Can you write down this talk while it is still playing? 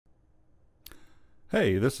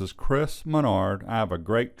Hey, this is Chris Menard. I have a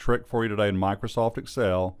great trick for you today in Microsoft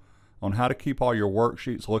Excel on how to keep all your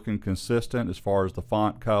worksheets looking consistent as far as the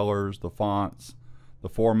font colors, the fonts, the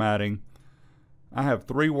formatting. I have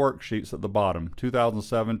 3 worksheets at the bottom,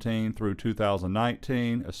 2017 through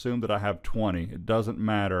 2019. Assume that I have 20. It doesn't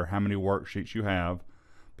matter how many worksheets you have.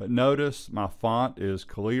 But notice my font is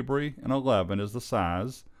Calibri and 11 is the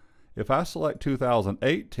size. If I select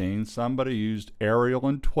 2018, somebody used Arial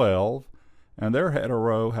and 12. And their header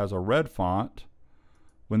row has a red font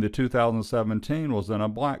when the 2017 was in a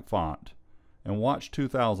black font. And watch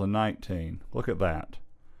 2019. Look at that.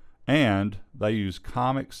 And they use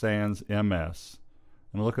Comic Sans MS.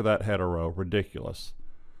 And look at that header row. Ridiculous.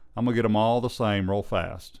 I'm going to get them all the same real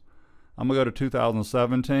fast. I'm going to go to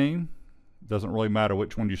 2017. Doesn't really matter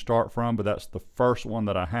which one you start from, but that's the first one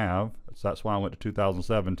that I have. So that's why I went to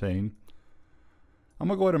 2017. I'm going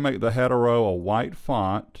to go ahead and make the header row a white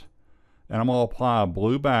font. And I'm going to apply a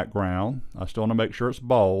blue background. I still want to make sure it's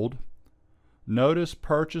bold. Notice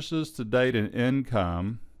purchases to date and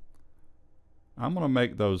income. I'm going to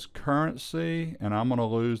make those currency, and I'm going to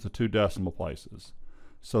lose the 2 decimal places.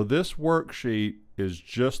 So this worksheet is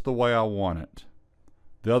just the way I want it.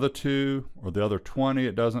 The other 2 or the other 20,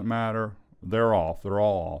 it doesn't matter. They're off. They're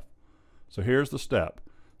all off. So here's the step.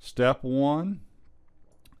 Step 1,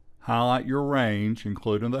 highlight your range,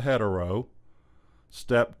 including the header row.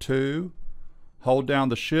 Step 2, hold down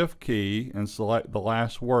the Shift key and select the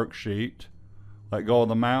last worksheet. Let go of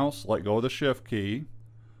the mouse, let go of the Shift key.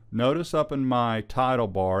 Notice up in my title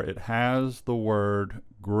bar it has the word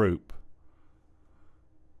Group.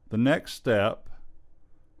 The next step,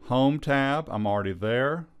 Home tab, I'm already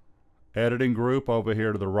there. Editing Group over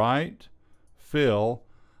here to the right. Fill,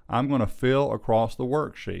 I'm going to fill across the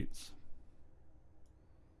worksheets.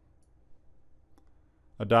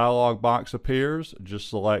 A dialog box appears. Just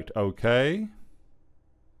select OK.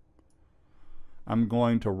 I'm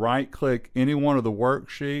going to right-click any one of the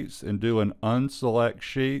worksheets and do an Unselect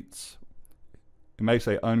Sheets. It may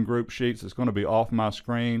say Ungroup Sheets. It's going to be off my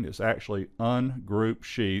screen. It's actually Ungroup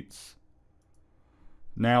Sheets.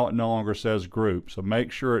 Now it no longer says Group, so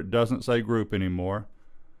make sure it doesn't say Group anymore.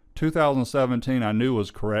 2017 I knew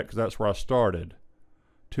was correct because that's where I started.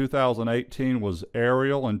 2018 was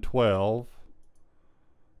Arial and 12.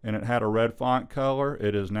 And it had a red font color.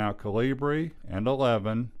 It is now Calibri and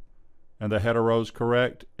 11, and the header row is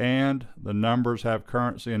correct, and the numbers have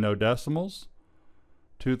currency and no decimals.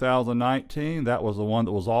 2019, that was the one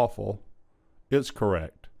that was awful. It's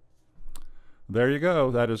correct. There you go.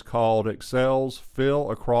 That is called Excel's Fill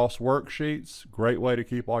Across Worksheets. Great way to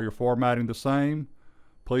keep all your formatting the same.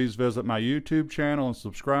 Please visit my YouTube channel and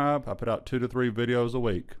subscribe. I put out 2 to 3 videos a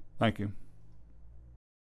week. Thank you.